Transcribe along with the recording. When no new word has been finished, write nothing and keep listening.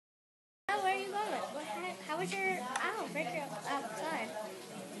was your ow right here outside?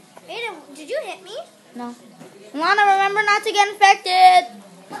 Aiden, did you hit me? No. Lana, remember not to get infected.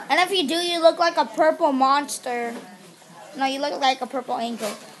 And if you do, you look like a purple monster. No, you look like a purple angel.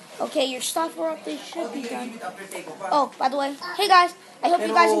 Okay, your software update should be done. Oh, by the way, hey guys, I hope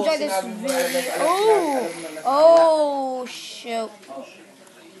you guys enjoyed this video. Oh, shoot.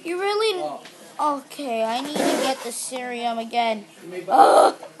 You really... Okay, I need to get the serum again.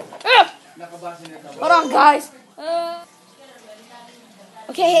 Hold on, guys.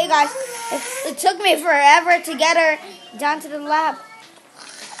 Okay, hey guys, it took me forever to get her down to the lab.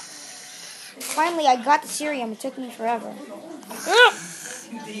 Finally, I got the serum. It took me forever.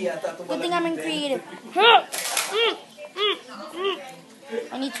 Good thing I'm in creative.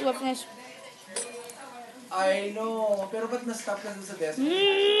 I need to open this. I know. Pero ba't na-stop ka doon sa desk?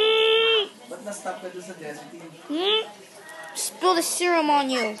 Ba't na-stop ka doon sa desk? Spill the serum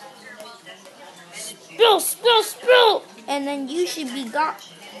on you. Spill, spill, spill. And then you should be gone.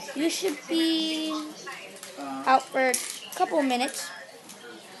 You should be out for a couple of minutes.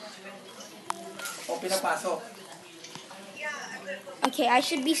 O pinapasok. Okay, I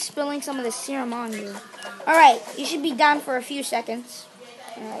should be spilling some of the serum on you. Alright, you should be down for a few seconds.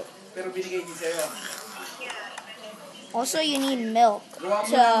 Alright. Pero binigay din sa'yo. Also, you need milk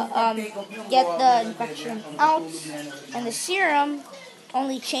to get the infection out. And the serum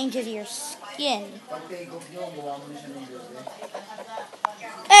only changes your skin.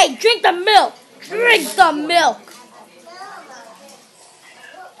 Hey, drink the milk! Drink the milk!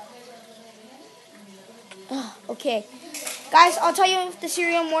 Okay. Guys, I'll tell you if the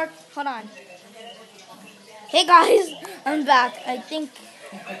serum worked. Hold on. Hey guys, I'm back. I think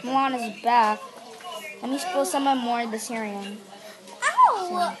Milana's back. Let me spill some more of the serum.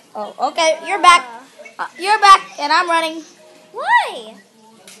 Ow! Oh, okay. You're back. You're back, and I'm running. Why?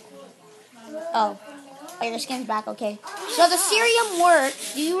 Oh, your skin's back. Okay. So the serum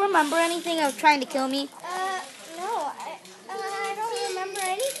worked. Do you remember anything of trying to kill me? No. I don't remember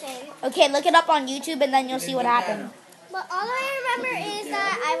anything. Okay, look it up on YouTube, and then you'll see what happened. But all I remember is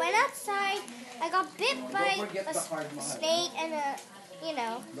that I went outside, I got bit by a snake and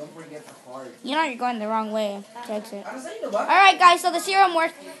Don't forget the card. You know you're going the wrong way to exit. Ano sa'yo ba? Alright guys, so the serum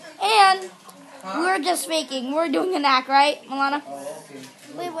worked. And we're just faking. We're doing an act, right, Milana? Oh, okay.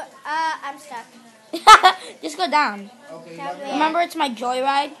 Wait, what? I'm stuck. Just go down. Okay. Remember, it's my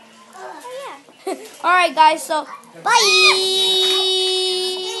joyride? Oh, yeah. Alright guys, so bye!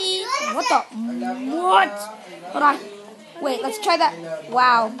 What the? What? Hold on. Wait, let's try that.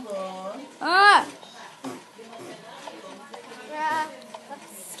 Wow. That's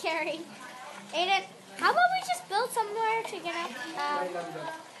scary. Aiden, how about we just build somewhere to get out?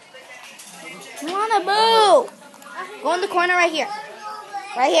 Milana, move! Go in the corner right here.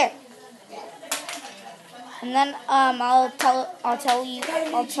 Right here. And then I'll tell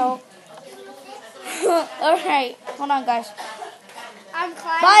Alright, hold on guys. I'm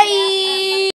climbing. Bye!